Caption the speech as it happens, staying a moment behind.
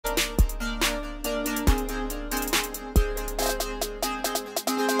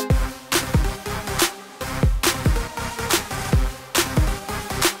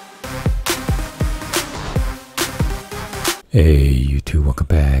Hey YouTube, welcome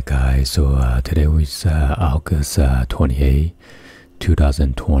back guys. So today was August 28,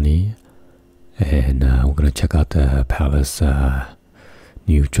 2020, and we're gonna check out the Palace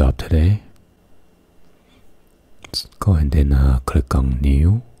new drop today. Let's go ahead and click on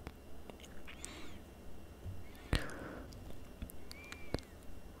new.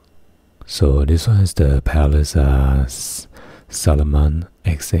 So this one is the Palace Salomon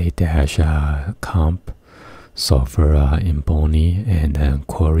XA-comp software in Bonnie and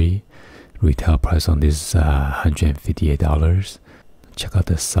Quarry. Retail price on this is $158. Check out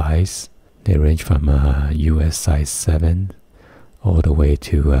the size. They range from US size 7 all the way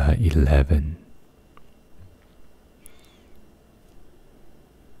to 11.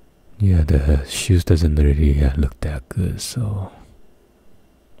 Yeah, the shoes doesn't really look that good, so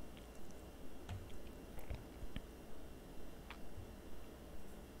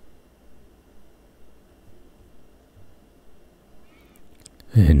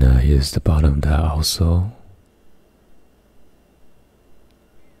and here's the bottom of the outsole.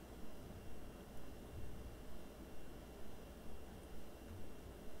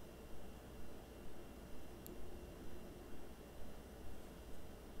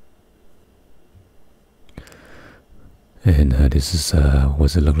 And this is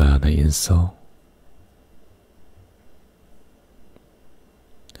what it look like on the insole.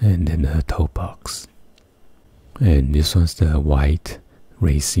 And then the toe box. And this one's the white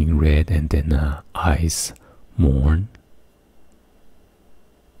racing red, and then ice morn.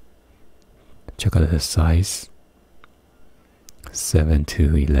 Check out the size, 7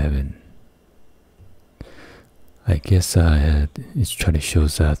 to 11. I guess it's trying to show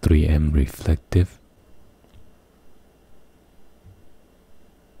 3M reflective.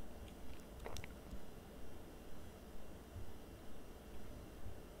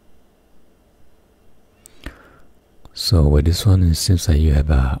 So with this one, it seems like you have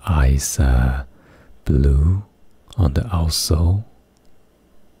ice blue on the outsole.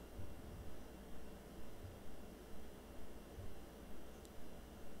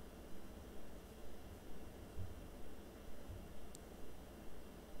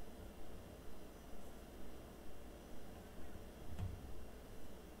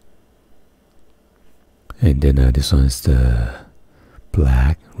 And then this one is the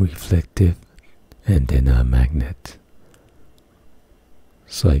black reflective, and then a magnet.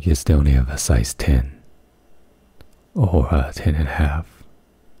 So I guess they only have a size 10 or 10.5.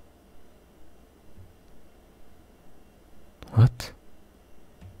 What?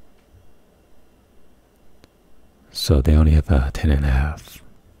 So they only have a 10.5.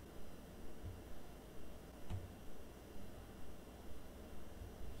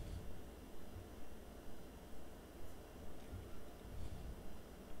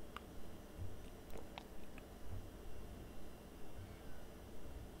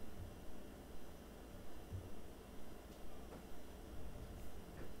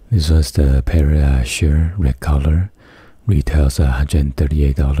 This was the pair shirt, red color, retails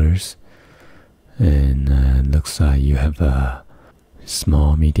 $138, and looks like you have a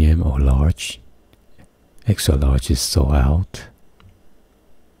small, medium, or large. Extra large is sold out.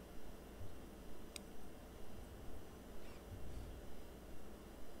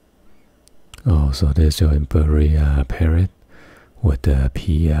 Oh, so there's your embroidery parrot with the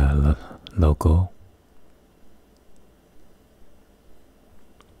P logo.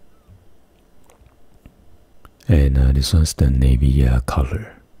 And this one's the navy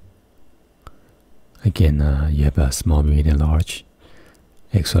color. Again, you have a small, medium, large.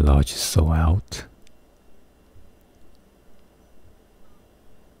 Extra large is sold out.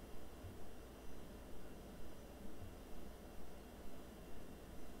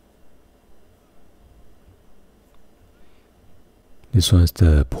 This one's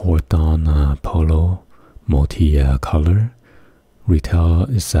the Port-on Polo multi color. Retail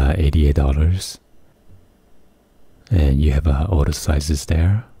is $88. And you have all the sizes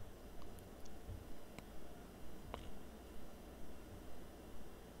there.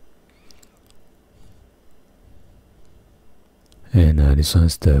 And this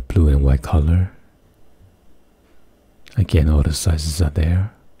one's the blue and white color. Again, all the sizes are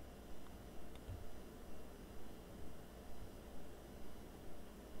there.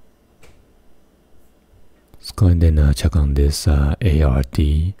 Let's go and then check on this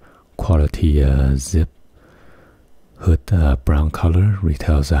ARD quality zip hood, brown color,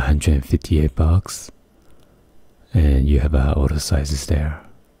 retails $158, and you have all the sizes there.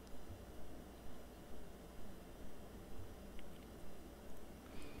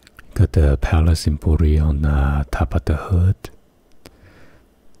 Got the Palace embroidery on the top of the hood.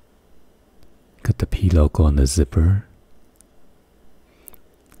 Got the P logo on the zipper.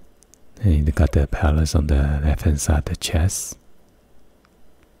 And you got the palace on the left hand side of the chest.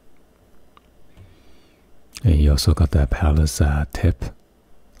 And you also got the palace tip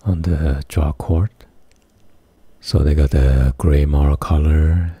on the draw cord. So they got the gray marl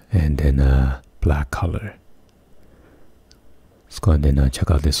color and then black color. Let's go ahead and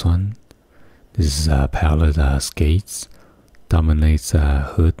check out this one. This is palette skates, dominates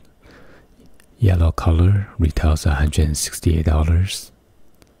hood, yellow color, retails $168.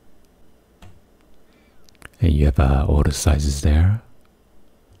 And you have all the sizes there.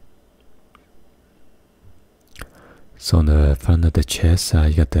 So on the front of the chest,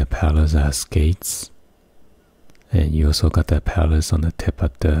 you got the palette skates. And you also got the palace on the tip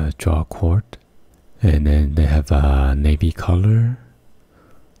of the draw cord. And then they have navy color,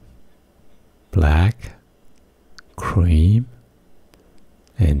 black, cream,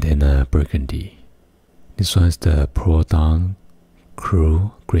 and then burgundy. This one is the Pro Dawn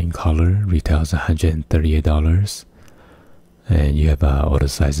Crew, green color, retails $138. And you have all the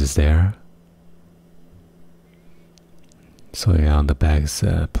sizes there. So yeah, on the back is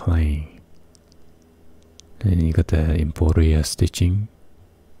plain. And you got the embroidery stitching.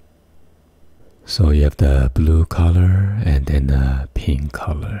 So you have the blue color and then the pink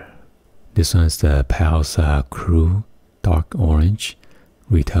color. This one is the Pals Crew dark orange,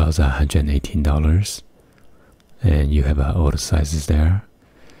 retails $118. And you have all the sizes there.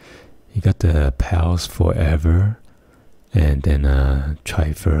 You got the Pals Forever and then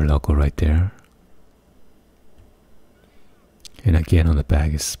Trifer logo right there. And again on the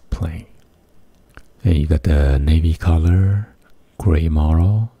back is plain. And you got the navy color, gray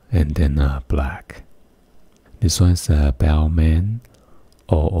marl, and then black. This one's a Bellman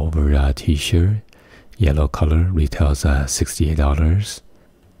all over t-shirt, yellow color, retails $68.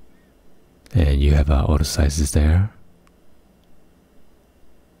 And you have all the sizes there.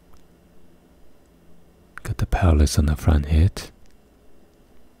 Got the palettes on the front hit.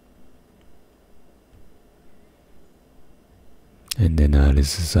 And then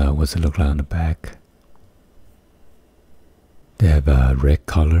this is what's it look like on the back. They have a red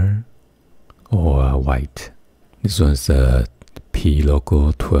color or white. This one's the P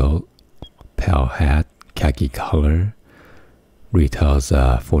logo Twill Pal hat, khaki color. Retails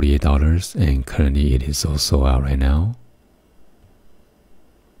 $48 and currently it is also out right now.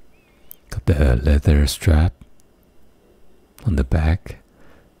 Got the leather strap on the back.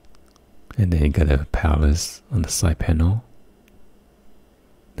 And then you got a palace on the side panel.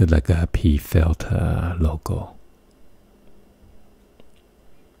 Look like a P felt logo.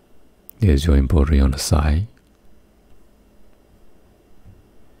 Here's your embroidery on the side.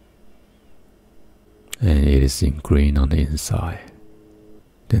 And it is in green on the inside.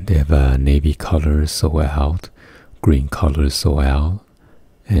 Then they have a navy color sew out, green color sew out,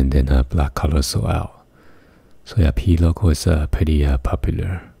 and then a black color sew out. So yeah, P logo is pretty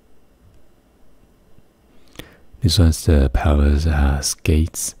popular. This one's the Palace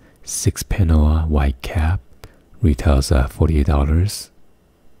Skates 6-panel white cap, retails $48.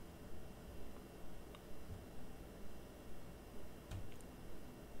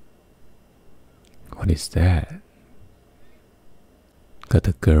 What is that? Got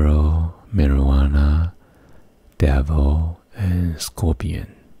the girl, marijuana, devil, and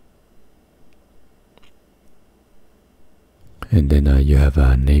scorpion. And then you have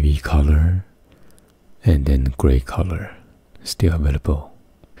a navy color and then gray color, still available.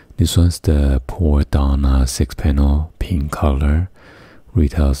 This one's the Pour Dawn 6-panel pink color,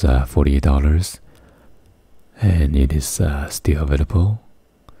 retails $48, and it is still available.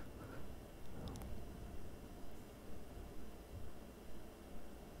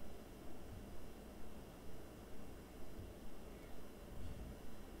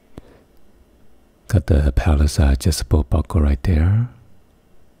 Got the Palace adjustable buckle right there.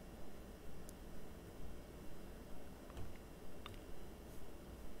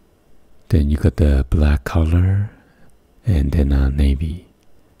 Then you got the black color and then navy.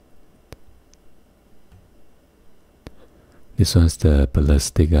 This one's the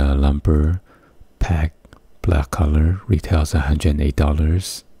ballistic lumber pack, black color, retails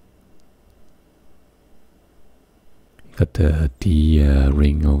 $108. You got the D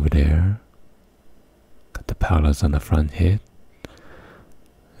ring over there. Got the palace on the front hit.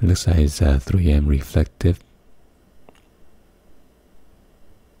 It looks like it's 3M reflective.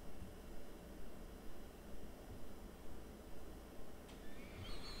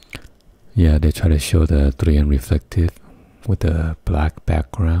 Yeah, they try to show the 3M reflective with the black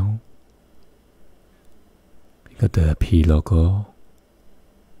background. You got the P logo.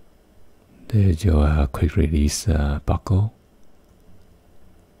 There's your quick release buckle.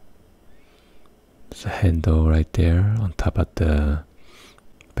 There's a handle right there on top of the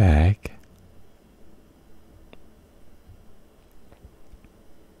bag.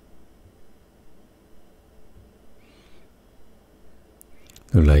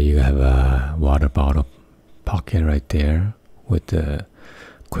 Looks like you have a water bottle pocket right there with the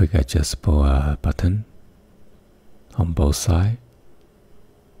quick adjustable button on both sides.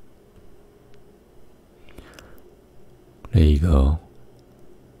 There you go.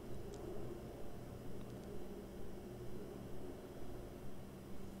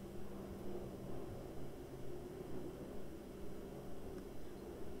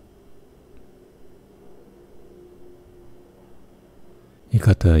 You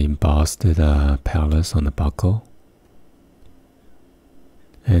got the embossed palace on the buckle.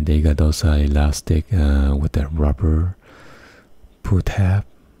 And they got those elastic with the rubber pull tab.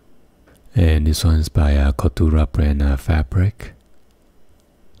 And this one's by Couture brand fabric.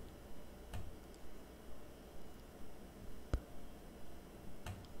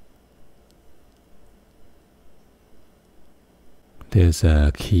 There's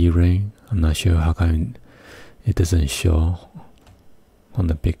a key ring. I'm not sure how come it doesn't show on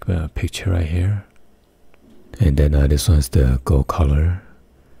the big picture right here. And then this one's the gold color.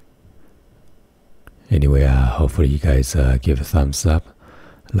 Anyway, hopefully you guys give a thumbs up,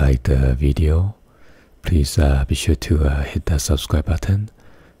 like the video. Please be sure to hit that subscribe button,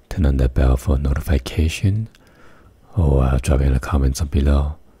 turn on the bell for notification, or drop in the comments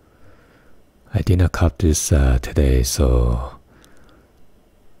below. I did not cop this today, so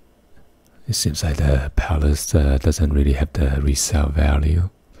it seems like the palace doesn't really have the resale value.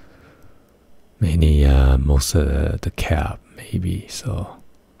 Mainly most of the cap, maybe. So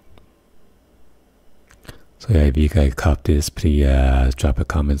yeah, if you guys cop this, please drop a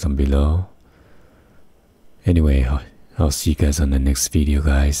comment down below. Anyway, I'll see you guys on the next video,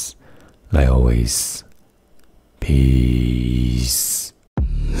 guys. Like always, peace.